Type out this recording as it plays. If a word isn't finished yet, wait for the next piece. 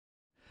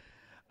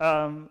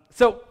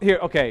So here,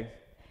 okay.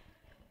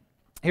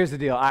 Here's the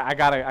deal. I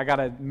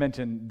gotta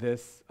mention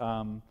this.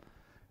 I'm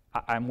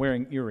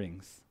wearing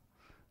earrings,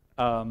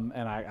 and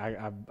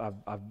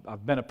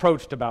I've been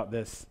approached about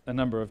this a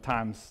number of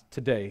times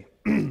today.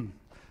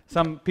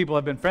 Some people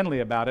have been friendly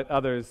about it.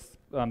 Others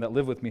that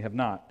live with me have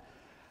not.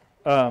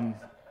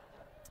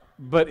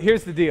 But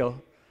here's the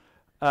deal.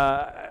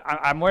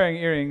 I'm wearing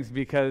earrings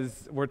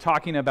because we're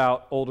talking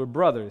about older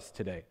brothers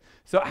today.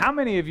 So how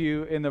many of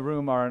you in the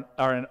room are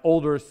an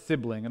older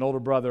sibling, an older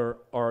brother,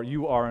 or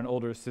you are an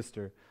older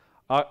sister?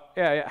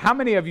 How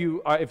many of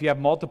you, if you have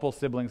multiple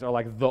siblings, are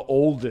like the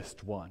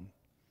oldest one?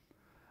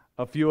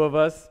 A few of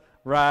us,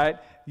 right?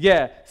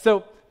 Yeah.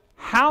 So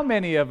how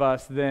many of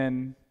us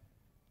then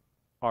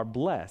are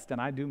blessed,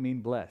 and I do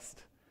mean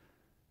blessed,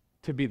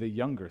 to be the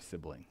younger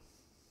sibling?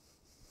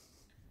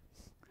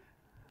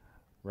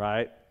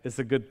 Right? It's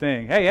a good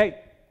thing. Hey,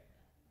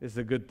 it's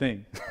a good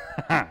thing.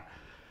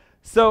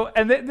 So,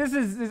 and this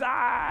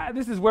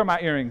is where my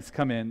earrings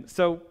come in.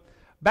 So,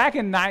 back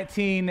in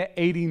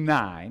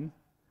 1989,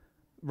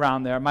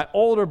 around there, my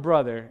older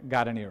brother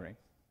got an earring.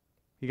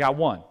 He got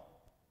one.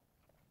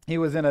 He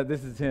was in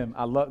this is him.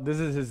 This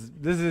is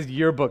his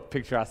yearbook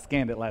picture. I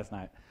scanned it last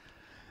night.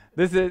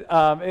 He was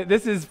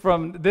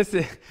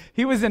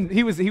in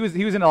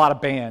a lot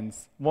of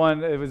bands. I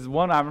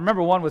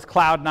remember one was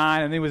Cloud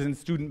 9, and he was in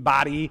Student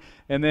Body,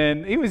 and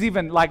then he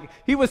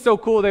was so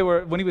cool.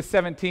 When he was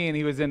 17,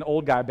 he was in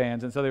old guy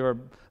bands, and so they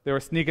were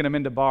sneaking him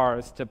into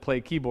bars to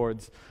play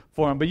keyboards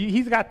for him. But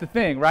he's got the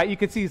thing, right? You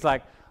could see he's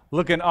like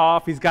looking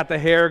off. He's got the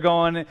hair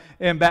going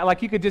in back,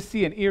 like you could just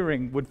see an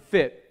earring would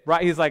fit.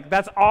 Right? He's like,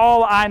 that's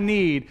all I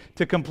need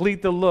to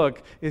complete the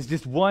look is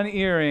just one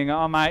earring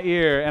on my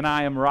ear, and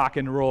I am rock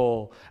and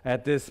roll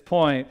at this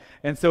point.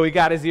 And so he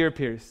got his ear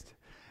pierced.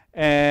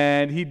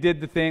 And he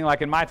did the thing,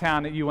 like in my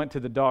town, that you went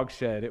to the dog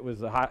shed. It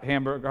was a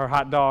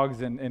hot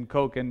dogs and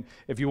Coke, and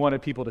if you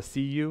wanted people to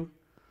see you,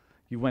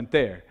 you went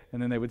there,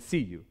 and then they would see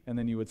you. And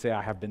then you would say,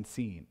 I have been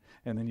seen.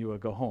 And then you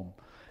would go home.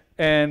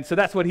 And so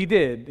that's what he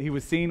did. He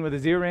was seen with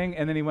his earring,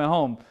 and then he went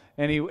home.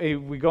 And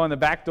we go in the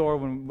back door.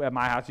 At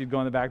my house, you'd go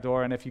in the back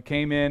door, and if you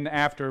came in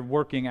after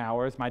working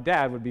hours, my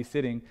dad would be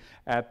sitting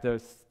at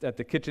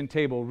the kitchen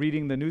table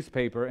reading the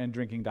newspaper and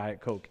drinking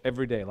Diet Coke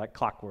every day, like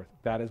clockwork.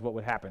 That is what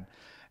would happen.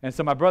 And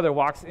so my brother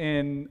walks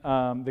in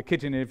the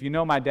kitchen, and if you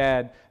know my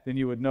dad, then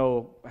you would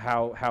know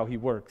how he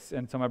works.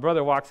 And so my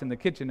brother walks in the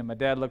kitchen, and my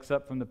dad looks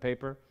up from the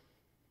paper,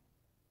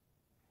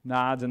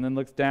 nods, and then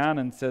looks down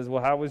and says,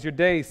 well, how was your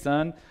day,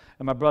 son?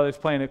 And my brother's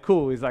playing it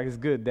cool. He's like, it's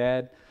good,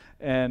 Dad.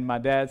 And my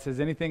dad says,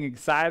 anything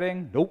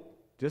exciting? Nope,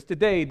 just a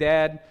day,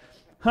 Dad.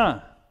 Huh.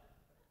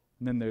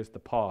 And then there's the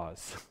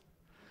pause.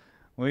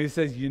 When he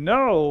says,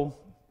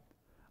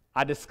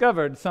 I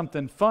discovered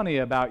something funny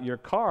about your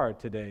car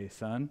today,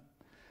 son.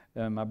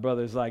 And my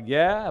brother's like,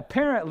 yeah,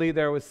 apparently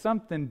there was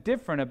something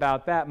different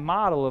about that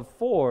model of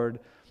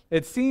Ford.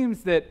 It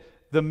seems that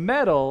the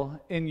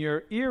metal in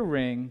your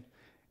earring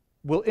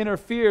will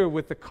interfere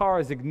with the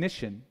car's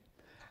ignition.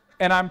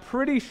 And I'm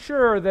pretty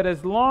sure that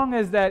as long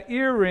as that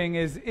earring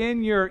is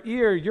in your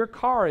ear, your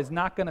car is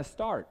not going to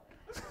start.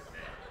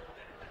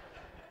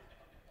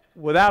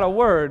 Without a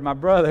word, my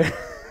brother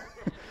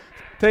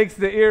takes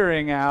the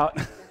earring out,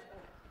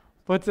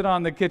 puts it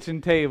on the kitchen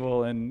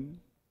table, and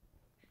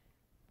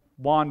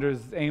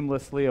wanders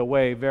aimlessly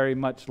away, very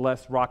much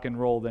less rock and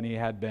roll than he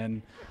had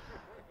been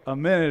a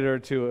minute or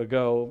two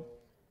ago.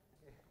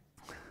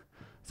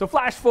 So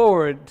flash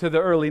forward to the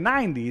early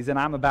 90s, and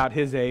I'm about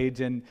his age,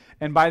 and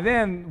by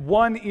then,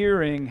 one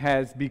earring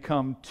has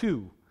become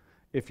two,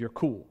 if you're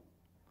cool.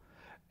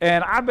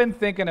 And I've been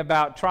thinking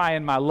about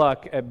trying my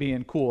luck at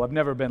being cool. I've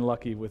never been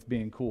lucky with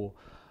being cool.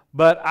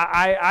 But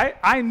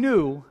I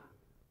knew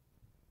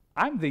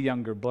I'm the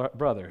younger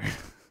brother.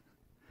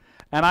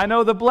 And I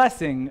know the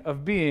blessing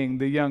of being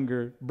the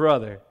younger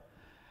brother.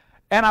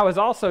 And I was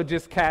also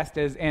just cast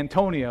as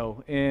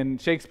Antonio in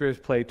Shakespeare's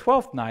play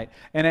Twelfth Night.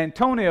 And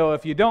Antonio,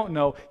 if you don't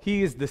know,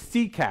 he is the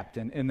sea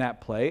captain in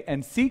that play.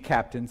 And sea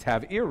captains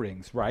have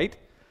earrings, right?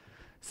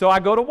 So I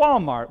go to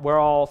Walmart, where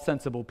all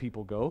sensible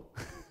people go,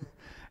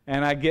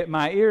 and I get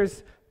my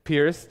ears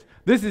pierced.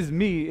 This is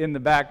me in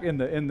the back in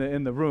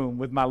the room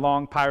with my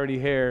long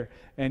piratey hair,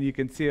 and you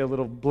can see a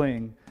little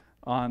bling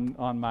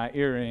on my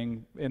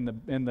earring in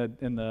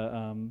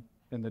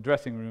the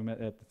dressing room at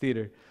the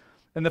theater.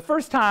 And the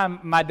first time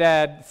my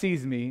dad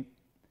sees me,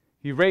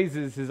 he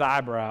raises his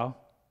eyebrow.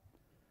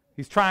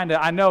 He's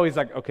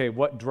like, okay,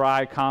 what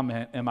dry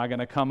comment am I going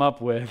to come up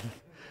with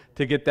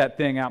to get that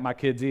thing out my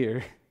kid's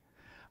ear?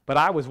 But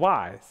I was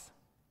wise,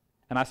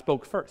 and I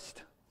spoke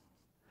first.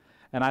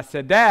 And I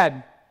said,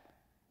 Dad,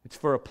 it's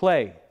for a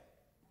play.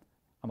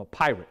 I'm a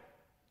pirate.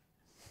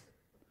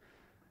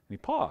 And he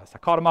paused. I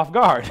caught him off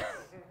guard.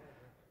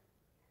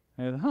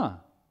 And he said, huh.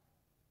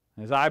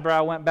 And his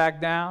eyebrow went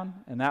back down,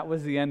 and that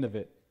was the end of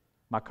it.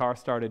 My car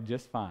started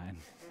just fine.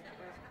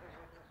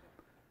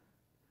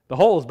 The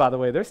holes, by the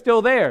way, they're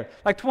still there.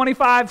 Like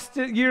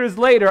 25 years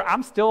later,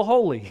 I'm still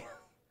holy.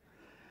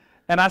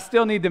 And I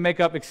still need to make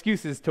up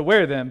excuses to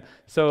wear them.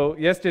 So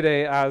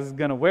yesterday, I was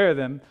going to wear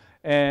them,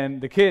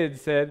 And the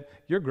kids said,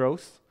 "You're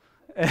gross."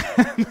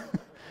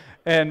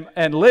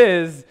 And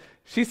Liz,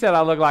 she said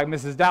I look like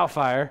Mrs.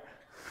 Doubtfire.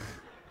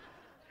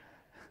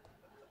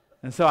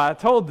 And so I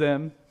told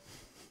them,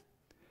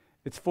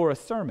 it's for a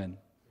sermon.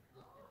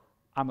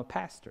 I'm a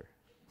pastor.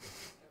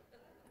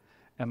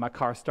 And my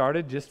car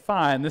started just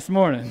fine this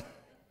morning.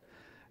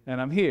 And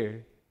I'm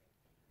here.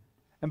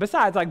 And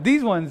besides, like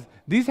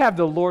these have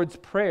the Lord's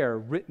Prayer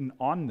written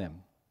on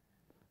them.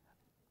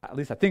 At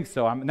least I think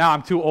so. Now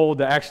I'm too old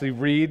to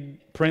actually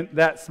print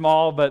that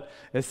small, but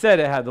it said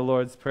it had the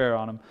Lord's Prayer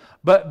on them.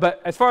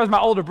 But as far as my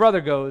older brother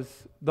goes,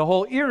 the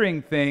whole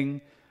earring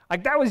thing,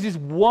 like that was just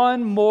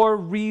one more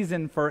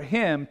reason for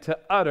him to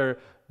utter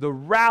the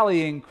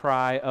rallying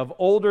cry of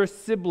older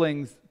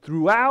siblings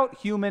throughout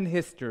human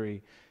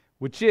history,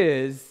 which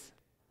is,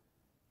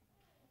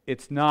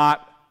 it's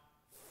not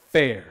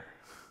fair.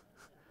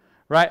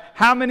 Right?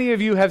 How many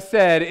of you have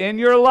said in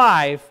your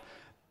life,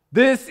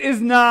 this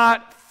is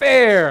not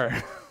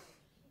fair?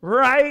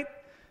 Right?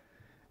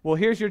 Well,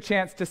 here's your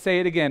chance to say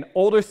it again.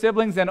 Older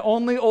siblings and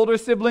only older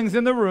siblings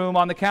in the room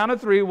on the count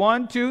of 3.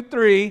 1, 2,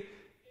 3. It's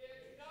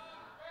not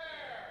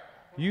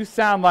fair. You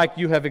sound like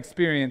you have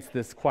experienced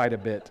this quite a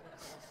bit.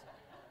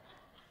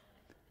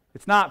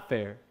 It's not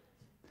fair.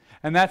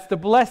 And that's the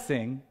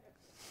blessing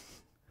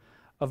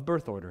of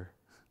birth order.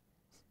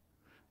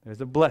 There's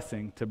a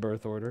blessing to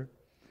birth order.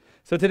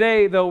 So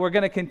today, though, we're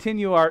going to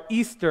continue our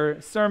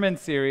Easter sermon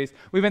series.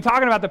 We've been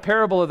talking about the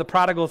parable of the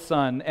prodigal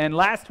son, and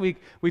last week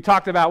we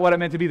talked about what it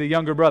meant to be the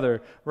younger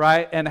brother,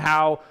 right? And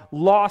how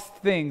lost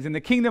things, in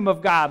the kingdom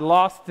of God,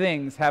 lost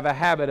things have a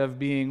habit of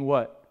being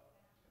what?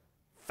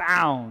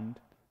 Found.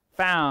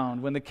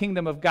 Found. When the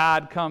kingdom of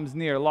God comes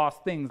near,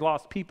 lost things,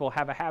 lost people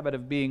have a habit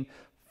of being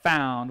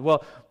found.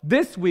 Well,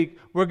 this week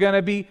we're going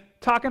to be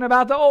talking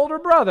about the older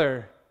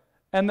brother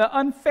and the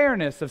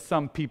unfairness of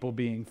some people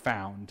being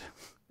found.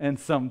 And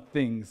some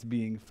things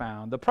being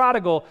found. The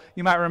prodigal,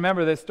 you might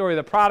remember this story,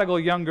 the prodigal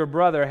younger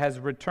brother has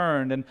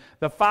returned, and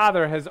the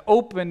father has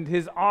opened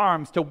his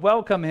arms to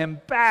welcome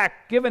him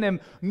back, given him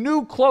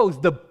new clothes,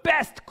 the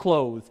best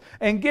clothes,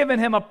 and given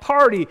him a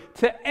party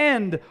to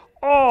end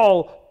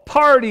all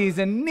parties.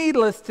 And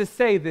needless to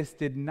say, this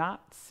did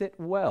not sit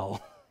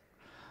well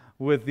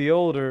with the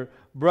older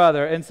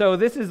brother. And so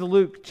this is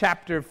Luke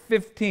chapter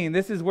 15.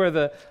 This is where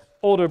the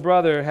older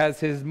brother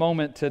has his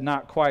moment to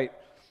not quite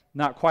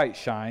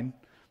shine.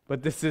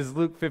 But this is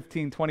Luke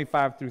 15,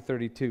 25 through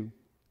 32.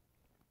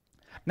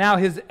 Now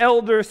his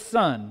elder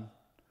son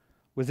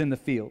was in the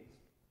field.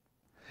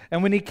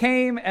 And when he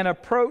came and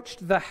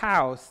approached the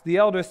house, the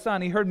elder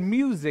son, he heard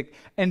music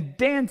and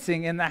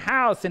dancing in the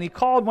house. And he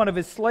called one of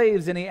his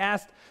slaves and he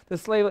asked the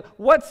slave,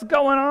 "What's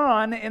going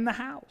on in the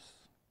house?"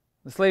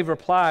 The slave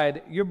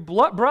replied, "Your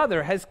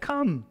brother has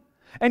come,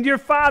 and your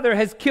father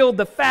has killed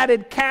the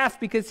fatted calf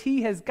because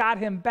he has got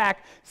him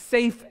back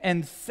safe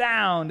and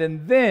sound."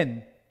 And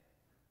then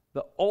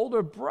the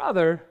older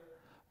brother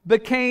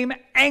became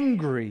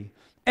angry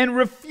and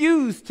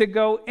refused to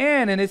go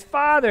in. And his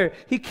father,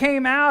 he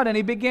came out and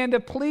he began to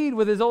plead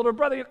with his older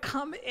brother,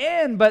 "Come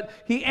in." But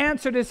he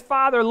answered his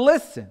father,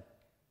 "Listen,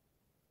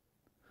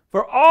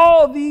 for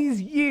all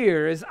these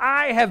years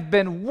I have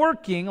been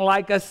working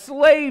like a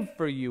slave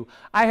for you.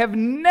 I have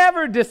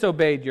never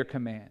disobeyed your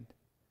command.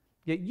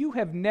 Yet you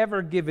have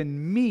never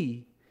given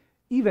me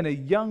even a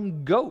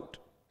young goat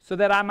so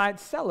that I might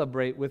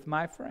celebrate with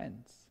my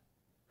friends.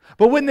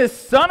 But when this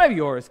son of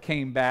yours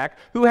came back,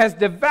 who has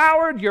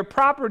devoured your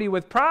property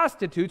with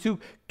prostitutes, you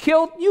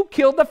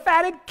killed the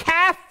fatted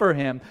calf for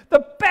him,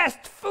 the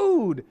best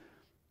food."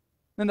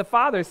 Then the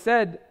father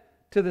said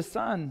to the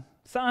son,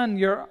 "Son,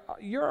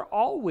 you're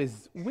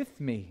always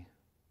with me,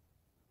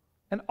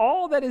 and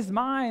all that is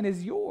mine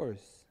is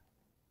yours.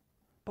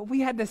 But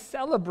we had to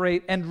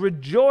celebrate and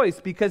rejoice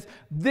because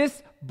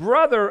this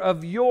brother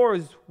of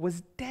yours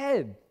was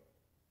dead.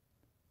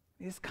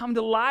 He has come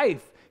to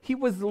life. He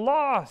was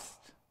lost.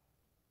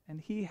 And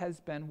he has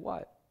been"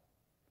 what?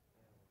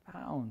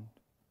 Found.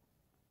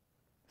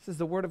 This is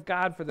the word of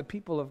God for the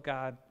people of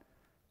God.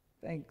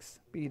 Thanks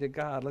be to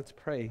God. Let's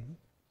pray.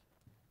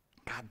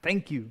 God,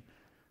 thank you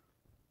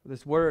for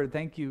this word.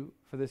 Thank you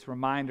for this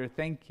reminder.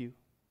 Thank you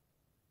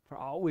for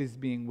always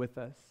being with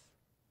us.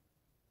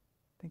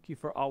 Thank you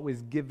for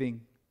always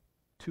giving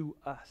to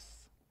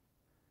us.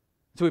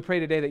 So we pray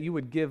today that you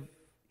would give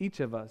each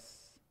of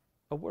us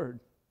a word.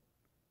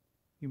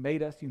 You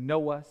made us. You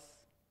know us.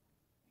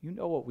 You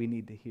know what we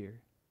need to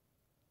hear.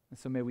 And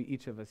so may we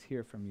each of us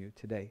hear from you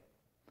today.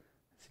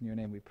 It's in your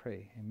name we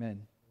pray.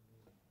 Amen.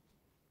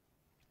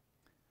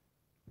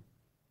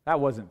 That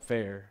wasn't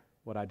fair,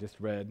 what I just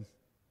read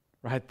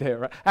right there.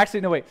 Right?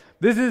 Actually, no, wait.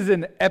 This is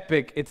an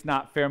epic it's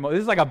not fair moment.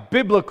 This is like a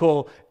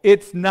biblical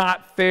it's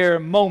not fair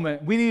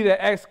moment. We need an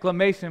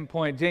exclamation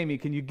point. Jamie,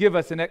 can you give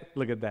us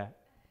look at that.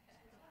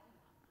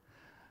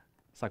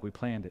 It's like we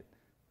planned it.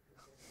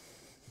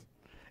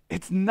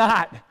 It's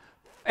not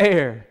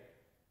fair.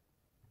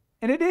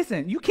 And it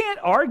isn't. You can't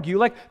argue.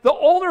 Like, the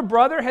older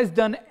brother has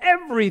done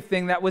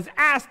everything that was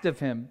asked of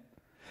him.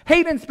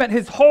 Hayden spent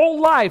his whole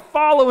life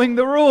following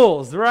the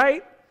rules,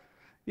 right?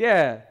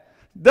 Yeah.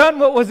 done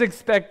what was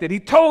expected. He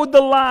towed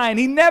the line.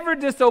 He never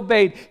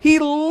disobeyed. He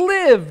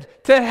lived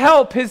to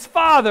help his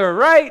father,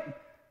 right?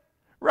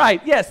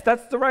 Right, yes,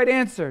 that's the right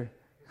answer.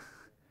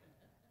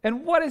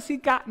 And what has he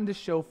gotten to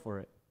show for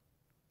it?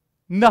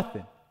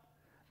 Nothing.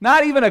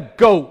 Not even a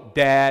goat,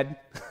 Dad.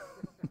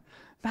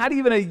 Not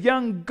even a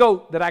young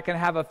goat that I can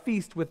have a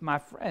feast with my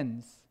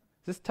friends.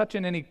 Is this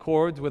touching any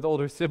chords with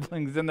older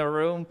siblings in the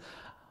room?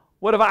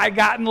 What have I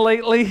gotten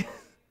lately?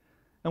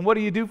 And what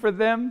do you do for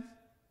them?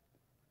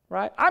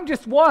 Right? I'm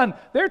just one.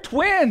 They're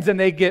twins and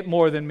they get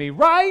more than me,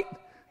 right?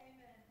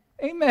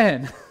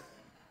 Amen.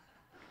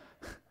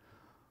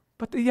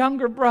 But the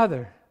younger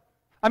brother,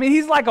 I mean,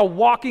 he's like a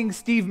walking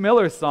Steve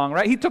Miller song,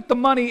 right? He took the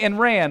money and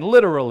ran,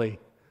 literally.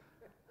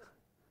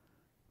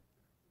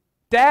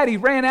 Daddy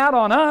ran out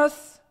on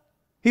us.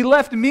 He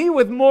left me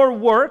with more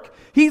work.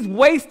 He's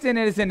wasting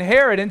his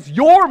inheritance,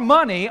 your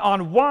money,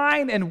 on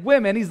wine and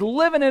women. He's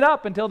living it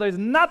up until there's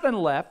nothing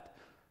left.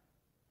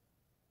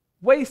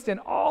 Wasting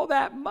all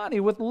that money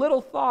with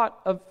little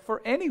thought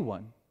for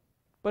anyone.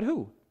 But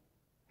who?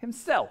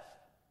 Himself.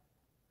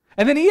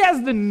 And then he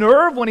has the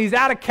nerve when he's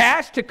out of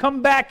cash to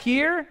come back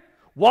here,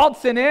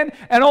 waltzing in,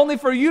 and only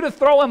for you to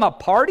throw him a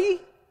party?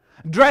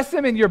 Dress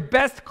him in your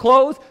best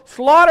clothes?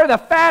 Slaughter the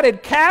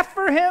fatted calf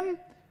for him?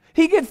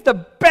 He gets the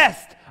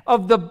best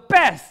of the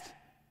best.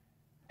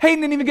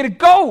 Hayden didn't even get a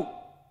goat.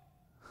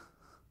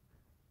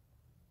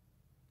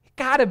 You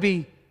gotta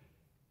be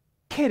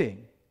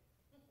kidding.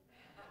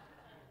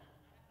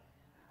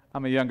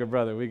 I'm a younger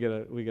brother. We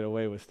get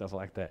away with stuff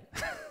like that.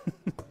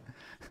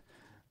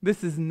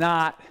 This is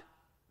not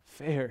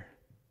fair.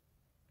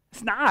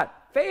 It's not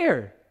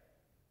fair.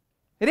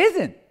 It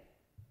isn't.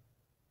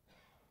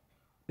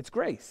 It's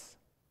grace.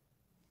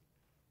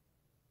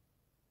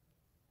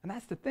 And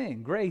that's the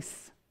thing.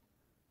 Grace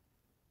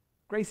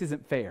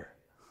isn't fair.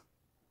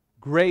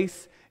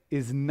 Grace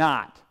is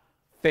not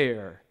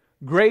fair.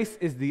 Grace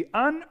is the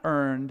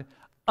unearned,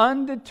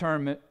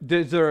 undetermined,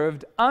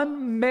 deserved,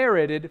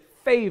 unmerited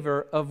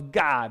favor of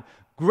God.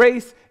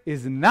 Grace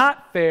is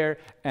not fair,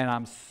 and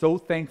I'm so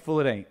thankful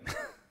it ain't.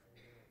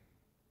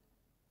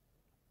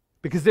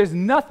 Because there's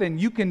nothing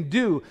you can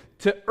do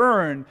to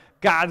earn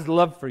God's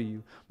love for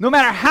you. No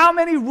matter how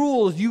many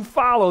rules you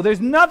follow, there's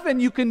nothing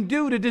you can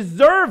do to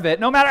deserve it,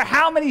 no matter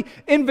how many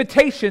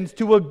invitations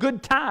to a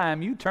good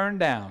time you turn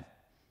down.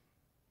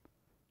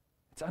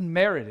 It's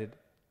unmerited.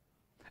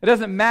 It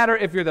doesn't matter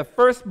if you're the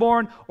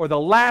firstborn or the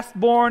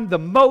lastborn, the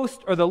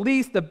most or the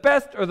least, the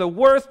best or the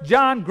worst.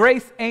 John,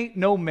 grace ain't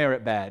no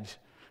merit badge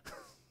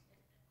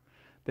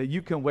that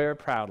you can wear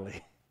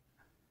proudly.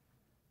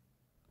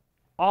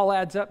 All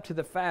adds up to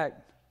the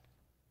fact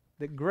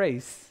that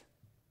grace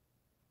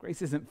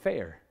isn't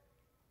fair.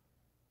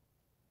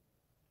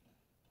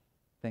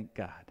 Thank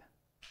God.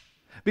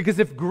 Because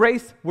if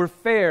grace were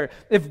fair,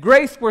 if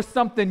grace were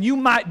something you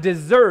might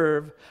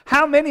deserve,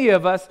 how many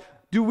of us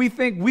do we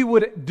think we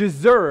would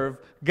deserve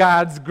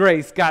God's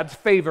grace, God's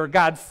favor,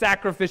 God's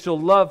sacrificial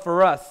love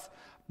for us?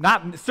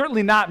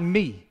 Certainly not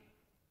me.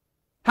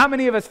 How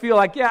many of us feel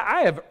like, yeah,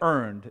 I have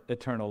earned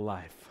eternal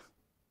life.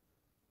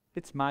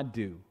 It's my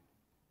due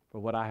for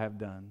what I have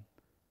done.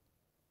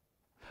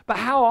 But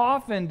how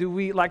often do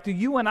we, like do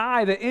you and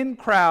I, the in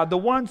crowd, the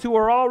ones who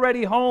are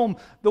already home,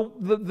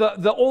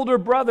 the older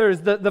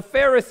brothers, the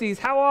Pharisees,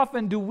 how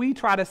often do we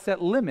try to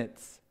set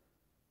limits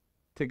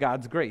to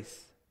God's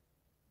grace?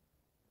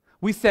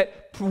 We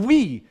set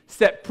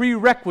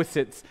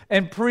prerequisites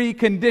and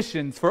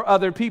preconditions for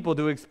other people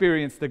to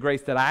experience the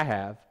grace that I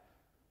have.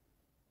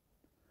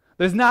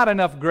 There's not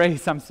enough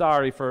grace, I'm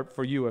sorry,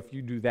 for you if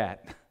you do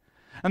that.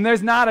 And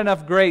there's not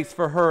enough grace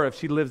for her if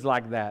she lives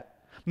like that.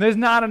 And there's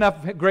not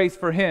enough grace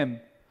for him.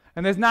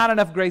 And there's not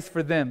enough grace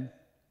for them.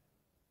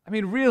 I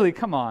mean, really,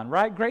 come on,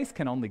 right? Grace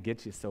can only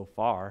get you so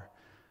far.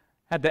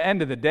 At the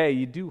end of the day,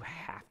 you do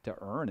have to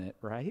earn it,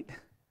 right?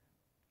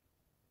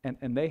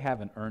 And they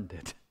haven't earned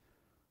it.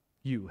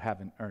 You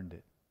haven't earned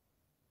it.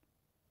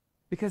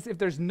 Because if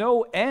there's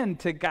no end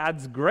to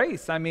God's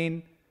grace, I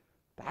mean,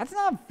 that's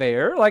not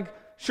fair. Like,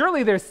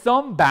 surely there's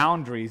some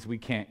boundaries we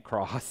can't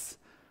cross.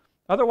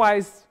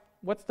 Otherwise,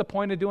 what's the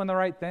point of doing the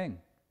right thing?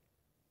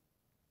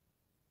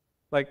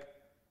 Like,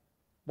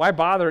 why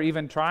bother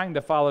even trying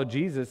to follow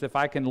Jesus if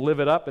I can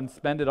live it up and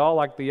spend it all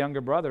like the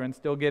younger brother and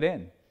still get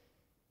in?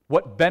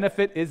 What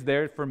benefit is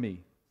there for me?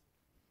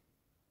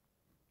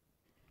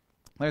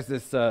 There's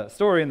this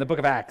story in the book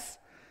of Acts.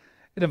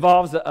 It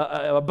involves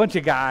a bunch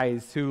of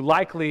guys who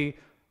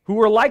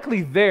were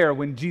likely there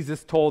when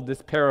Jesus told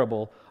this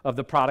parable of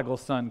the prodigal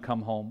son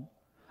come home.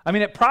 I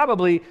mean,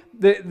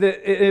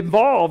 it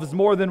involves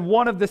more than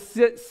one of the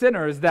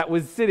sinners that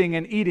was sitting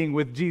and eating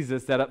with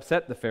Jesus that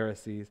upset the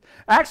Pharisees.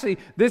 Actually,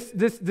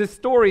 this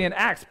story in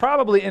Acts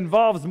probably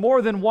involves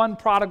more than one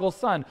prodigal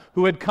son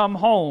who had come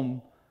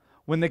home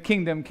when the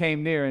kingdom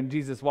came near and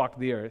Jesus walked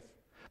the earth.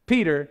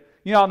 Peter,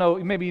 you all know,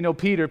 maybe you know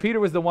Peter. Peter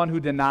was the one who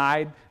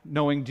denied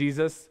knowing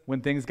Jesus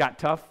when things got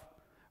tough,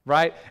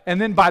 right? And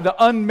then by the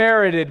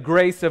unmerited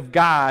grace of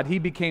God, he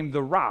became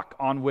the rock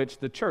on which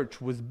the church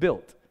was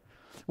built.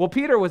 Well,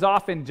 Peter was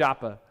off in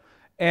Joppa,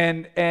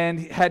 and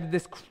he had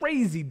this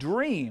crazy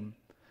dream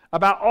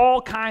about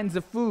all kinds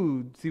of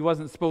foods he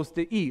wasn't supposed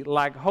to eat,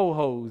 like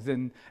ho-hos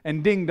and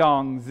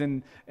ding-dongs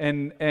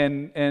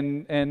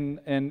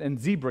and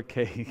zebra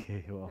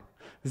cake. Well,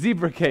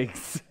 zebra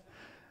cakes.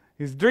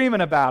 He's dreaming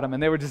about them,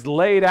 and they were just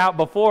laid out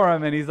before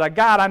him, and he's like,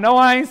 God, I know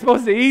I ain't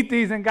supposed to eat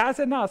these. And God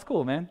said, no, it's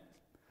cool, man.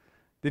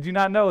 Did you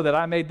not know that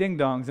I made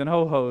ding-dongs and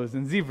ho-hos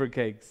and zebra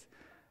cakes?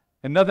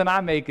 And nothing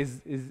I make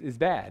is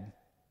bad.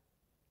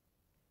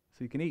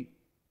 So you can eat.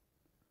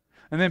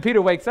 And then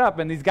Peter wakes up,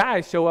 and these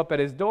guys show up at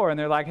his door, and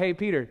they're like, hey,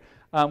 Peter,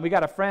 we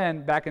got a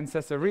friend back in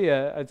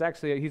Caesarea.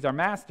 He's our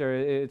master.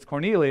 It's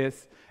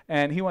Cornelius,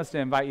 and he wants to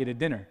invite you to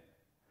dinner.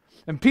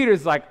 And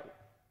Peter's like,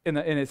 in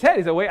his head,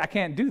 he's like, wait, I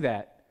can't do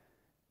that.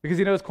 Because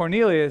he knows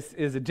Cornelius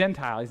is a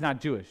Gentile. He's not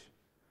Jewish.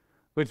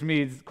 Which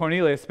means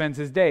Cornelius spends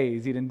his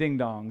days eating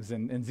ding-dongs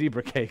and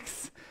zebra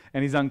cakes,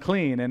 and he's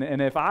unclean.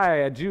 And if I,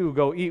 a Jew,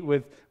 go eat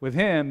with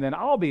him, then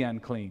I'll be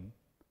unclean.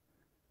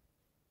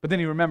 But then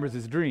he remembers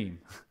his dream.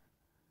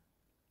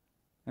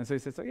 And so he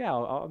says, yeah,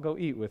 I'll go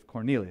eat with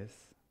Cornelius.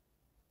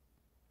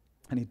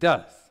 And he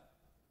does.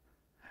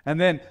 And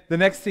then the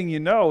next thing you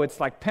know, it's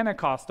like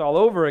Pentecost all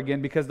over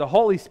again, because the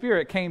Holy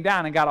Spirit came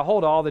down and got a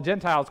hold of all the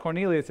Gentiles,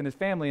 Cornelius and his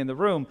family in the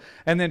room.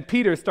 And then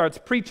Peter starts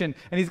preaching,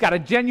 and he's got a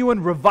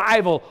genuine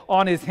revival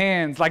on his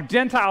hands. Like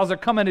Gentiles are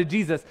coming to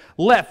Jesus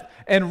left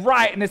and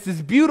right, and it's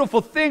this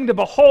beautiful thing to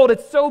behold.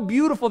 It's so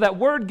beautiful that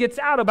word gets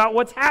out about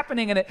what's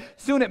happening, and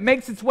soon it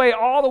makes its way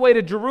all the way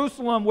to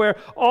Jerusalem, where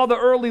all the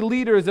early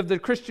leaders of the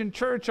Christian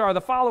church are,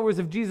 the followers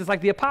of Jesus,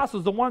 like the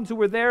apostles, the ones who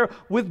were there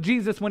with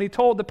Jesus when he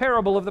told the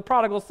parable of the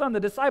prodigal son.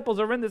 The disciples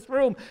are in this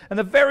room, and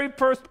the very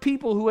first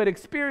people who had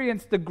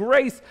experienced the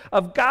grace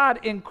of God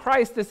in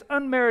Christ, this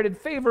unmerited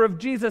favor of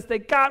Jesus, they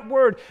got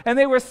word, and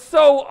they were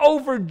so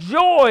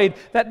overjoyed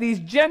that these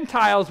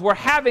Gentiles were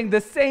having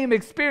the same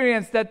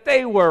experience that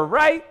they were,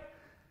 right?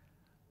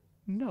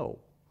 No,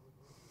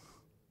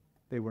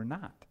 they were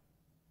not.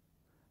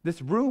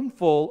 This room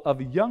full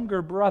of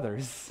younger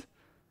brothers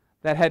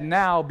that had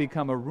now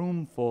become a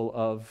room full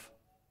of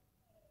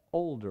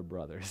older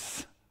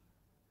brothers.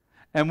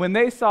 And when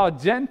they saw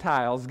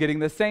Gentiles getting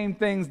the same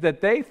things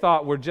that they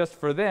thought were just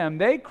for them,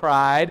 they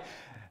cried,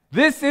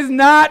 "This is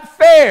not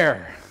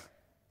fair."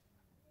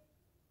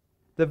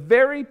 The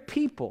very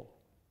people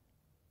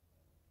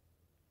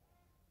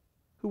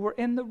who were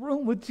in the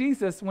room with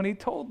Jesus when he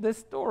told this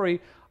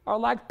story are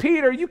like,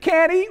 Peter, you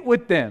can't eat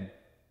with them.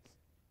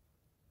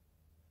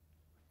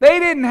 They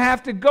didn't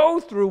have to go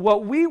through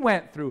what we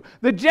went through.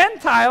 The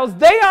Gentiles,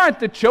 they aren't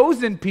the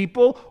chosen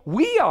people.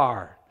 We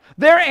are.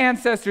 Their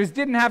ancestors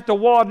didn't have to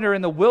wander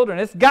in the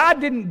wilderness. God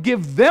didn't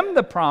give them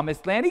the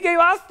promised land. He gave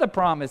us the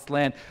promised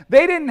land.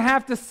 They didn't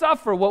have to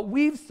suffer what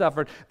we've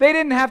suffered. They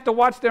didn't have to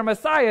watch their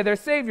Messiah, their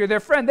Savior, their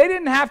friend. They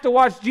didn't have to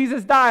watch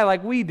Jesus die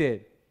like we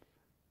did.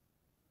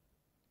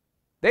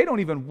 They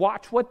don't even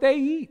watch what they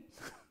eat.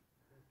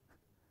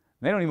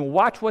 They don't even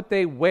watch what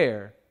they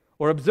wear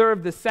or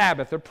observe the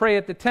Sabbath or pray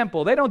at the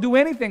temple. They don't do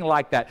anything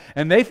like that.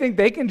 And they think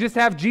they can just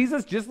have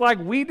Jesus just like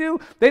we do.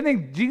 They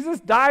think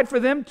Jesus died for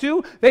them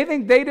too. They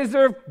think they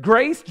deserve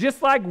grace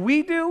just like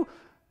we do.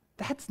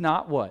 That's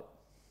not what?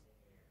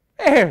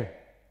 Fair.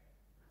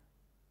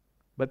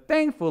 But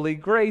thankfully,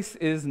 grace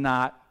is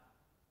not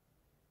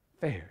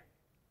fair.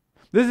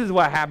 This is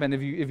what happened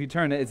if you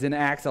turn it. It's in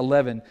Acts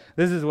 11.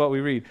 This is what we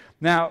read.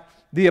 Now,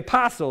 the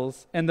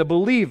apostles and the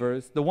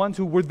believers, the ones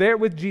who were there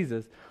with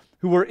Jesus,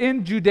 who were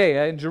in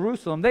Judea, in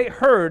Jerusalem, they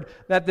heard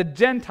that the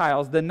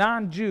Gentiles, the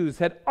non-Jews,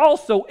 had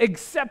also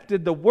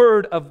accepted the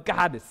word of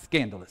God. As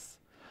scandalous.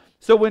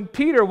 So when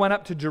Peter went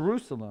up to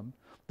Jerusalem,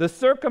 the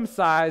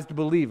circumcised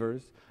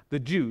believers, the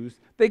Jews,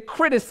 they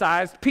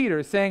criticized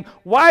Peter, saying,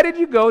 "Why did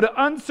you go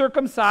to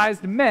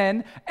uncircumcised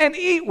men and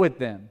eat with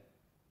them?"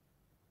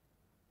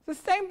 It's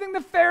the same thing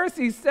the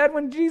Pharisees said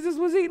when Jesus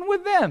was eating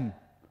with them.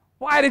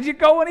 Why did you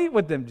go and eat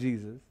with them,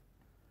 Jesus?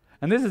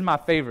 And this is my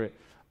favorite.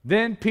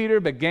 Then Peter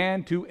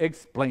began to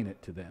explain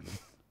it to them.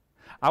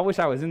 I wish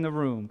I was in the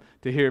room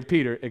to hear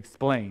Peter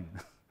explain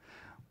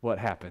what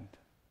happened.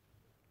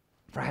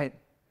 Right?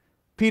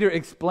 Peter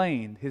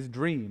explained his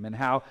dream and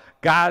how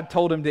God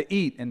told him to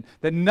eat, and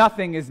that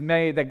nothing is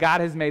made that God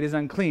has made is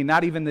unclean,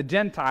 not even the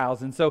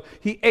Gentiles. And so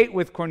he ate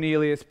with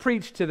Cornelius,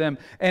 preached to them,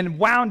 and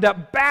wound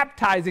up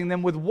baptizing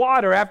them with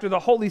water after the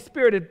Holy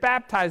Spirit had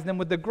baptized them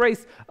with the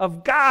grace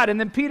of God. And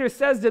then Peter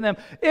says to them,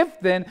 if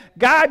then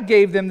God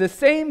gave them the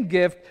same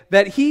gift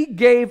that he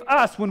gave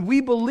us when we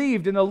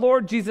believed in the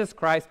Lord Jesus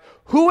Christ,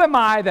 who am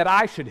I that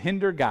I should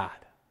hinder God?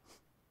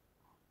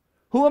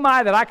 Who am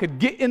I that I could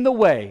get in the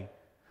way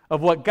of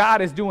what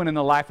God is doing in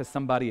the life of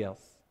somebody else?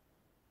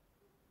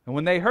 And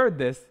when they heard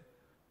this,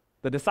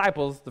 the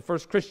disciples, the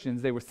first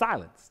Christians, they were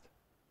silenced.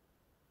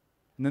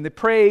 And then they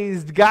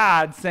praised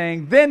God,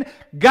 saying, then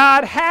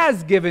God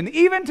has given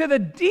even to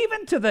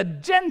the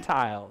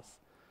Gentiles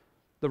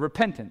the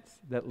repentance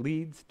that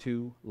leads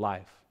to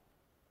life.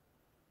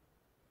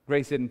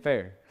 Grace isn't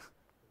fair.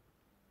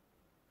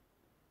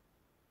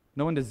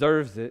 No one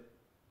deserves it,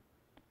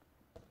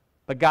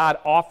 but God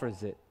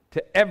offers it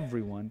to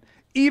everyone,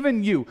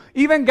 Even you,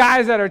 even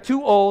guys that are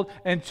too old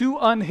and too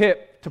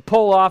unhip to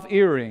pull off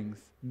earrings,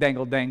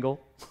 dangle,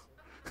 dangle.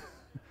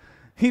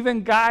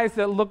 Even guys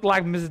that look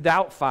like Miss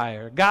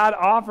Doubtfire. God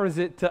offers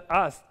it to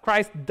us.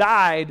 Christ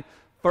died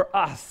for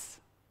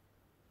us.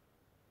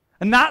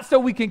 And not so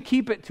we can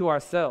keep it to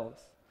ourselves.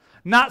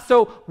 Not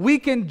so we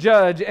can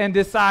judge and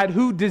decide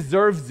who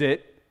deserves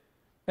it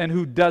and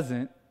who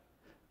doesn't.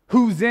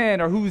 Who's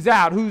in or who's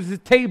out. Who's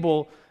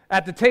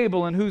at the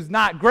table and who's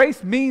not.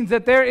 Grace means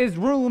that there is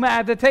room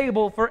at the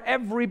table for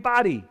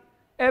everybody.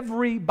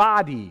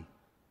 Everybody.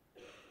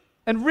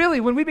 And really,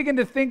 when we begin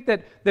to think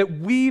that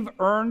we've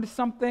earned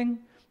something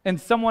and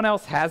someone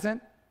else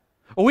hasn't,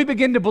 or we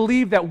begin to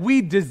believe that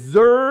we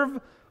deserve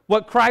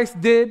what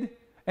Christ did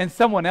and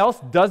someone else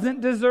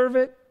doesn't deserve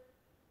it,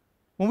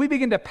 when we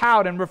begin to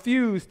pout and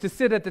refuse to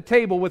sit at the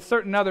table with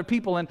certain other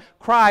people and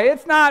cry,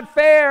 "It's not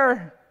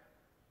fair,"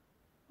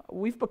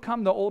 we've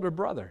become the older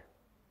brother.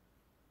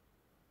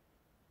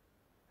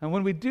 And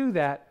when we do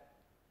that,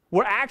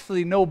 we're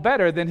actually no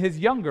better than his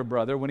younger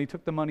brother when he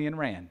took the money and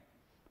ran.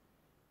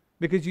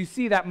 Because you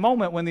see that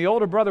moment when the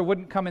older brother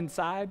wouldn't come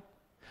inside,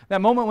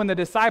 that moment when the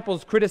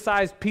disciples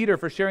criticized Peter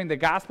for sharing the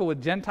gospel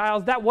with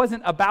Gentiles, that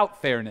wasn't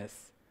about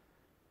fairness.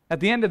 At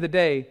the end of the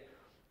day,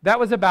 that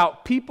was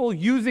about people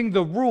using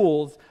the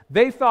rules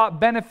they thought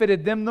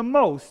benefited them the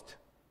most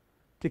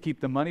to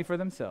keep the money for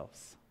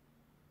themselves.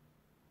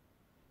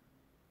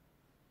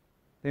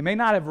 They may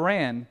not have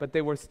ran, but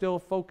they were still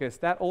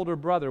focused. That older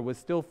brother was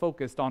still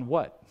focused on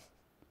what?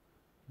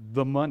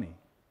 The money.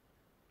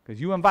 Because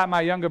you invite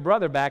my younger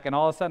brother back and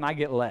all of a sudden I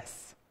get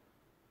less.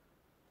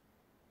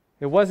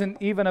 It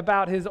wasn't even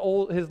about his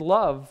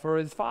love for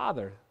his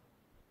father.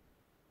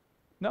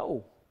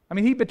 No. I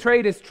mean, he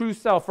betrayed his true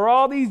self. For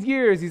all these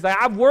years, he's like,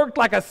 "I've worked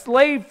like a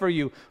slave for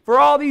you. For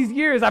all these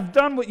years, I've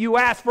done what you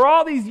asked. For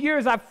all these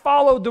years, I've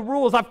followed the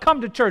rules. I've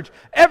come to church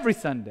every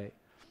Sunday.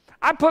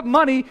 I put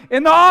money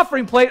in the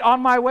offering plate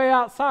on my way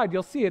outside."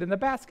 You'll see it in the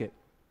basket.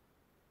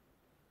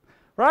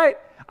 Right?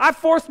 I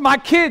forced my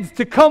kids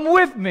to come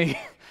with me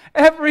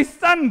every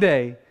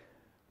Sunday.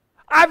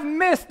 I've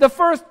missed the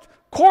first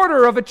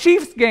quarter of a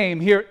Chiefs game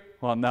here.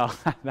 Well, no,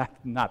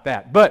 not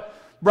that. But,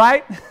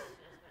 right?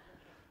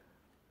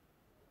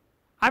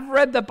 I've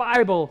read the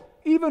Bible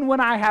even when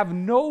I have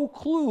no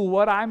clue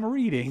what I'm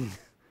reading.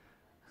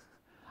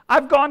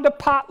 I've gone to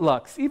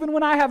potlucks even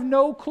when I have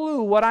no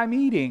clue what I'm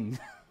eating.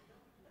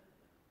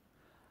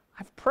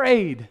 I've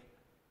prayed.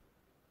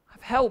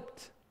 I've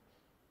helped.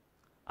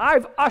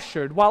 I've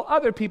ushered while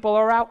other people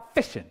are out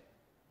fishing.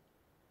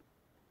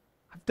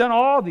 I've done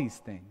all these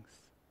things.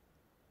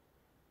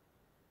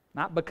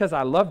 Not because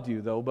I loved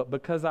you, though, but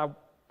because of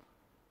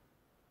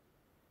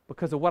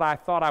what I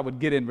thought I would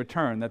get in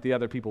return that the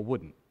other people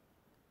wouldn't.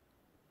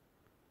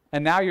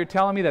 And now you're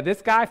telling me that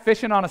this guy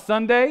fishing on a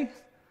Sunday,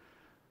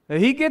 that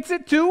he gets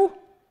it too?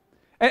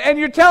 And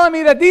you're telling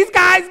me that these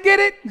guys get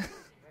it?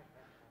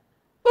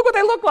 Look what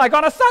they look like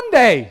on a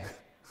Sunday,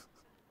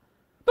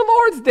 the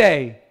Lord's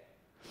Day.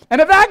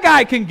 And if that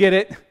guy can get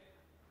it, then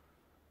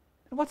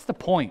what's the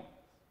point?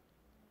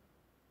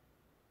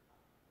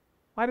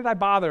 Why did I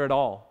bother at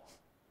all?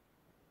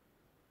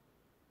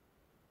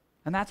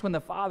 And that's when the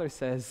father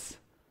says,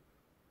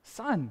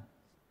 "Son,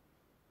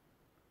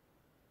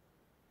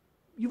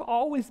 you've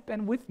always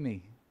been with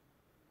me.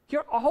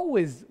 You're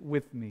always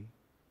with me.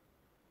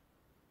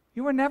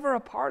 You were never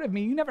a part of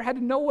me. You never had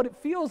to know what it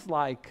feels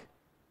like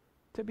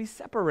to be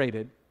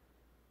separated.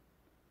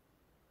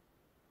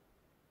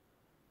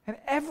 And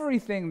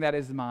everything that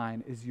is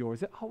mine is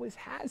yours. It always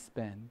has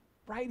been,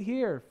 right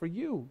here for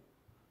you.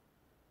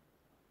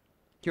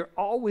 You're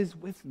always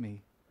with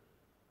me.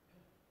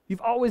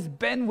 You've always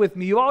been with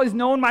me. You've always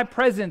known my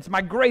presence,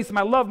 my grace,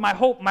 my love, my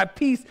hope, my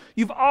peace.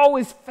 You've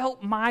always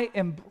felt my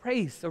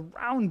embrace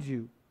around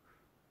you.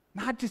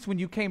 Not just when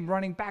you came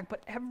running back,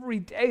 but every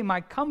day,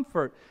 my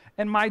comfort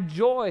and my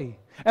joy.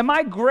 And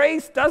my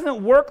grace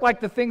doesn't work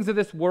like the things of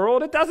this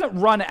world. It doesn't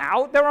run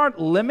out. There aren't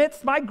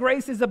limits. My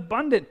grace is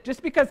abundant.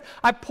 Just because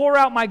I pour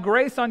out my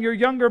grace on your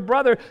younger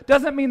brother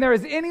doesn't mean there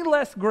is any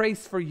less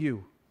grace for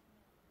you.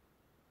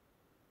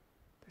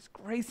 There's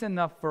grace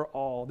enough for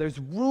all. There's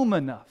room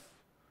enough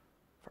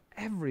for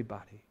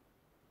everybody.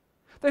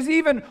 There's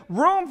even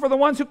room for the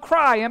ones who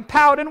cry and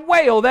pout and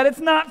wail that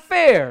it's not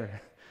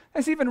fair.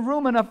 There's even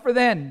room enough for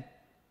them.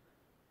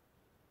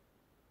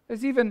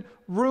 There's even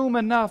room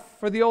enough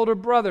for the older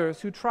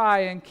brothers who try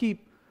and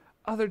keep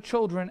other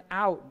children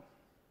out,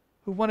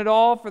 who want it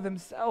all for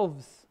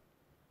themselves.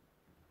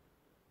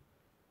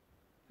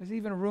 There's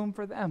even room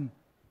for them.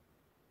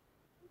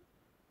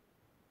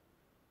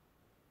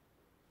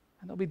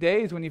 And there'll be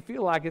days when you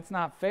feel like it's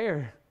not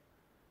fair.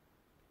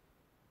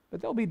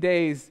 But there'll be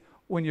days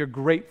when you're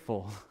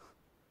grateful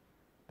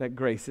that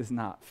grace is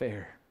not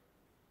fair.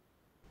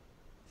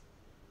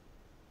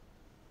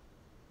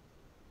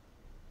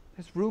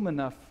 There's room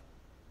enough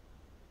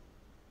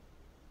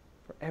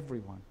for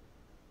everyone.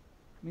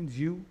 It means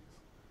you.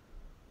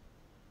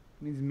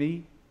 It means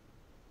me.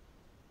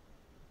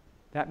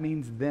 That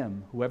means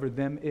them, whoever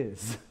them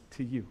is,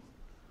 to you.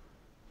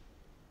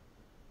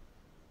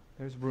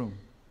 There's room.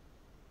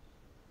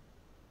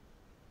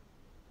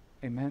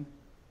 Amen?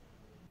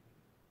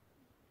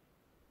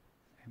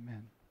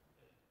 Amen.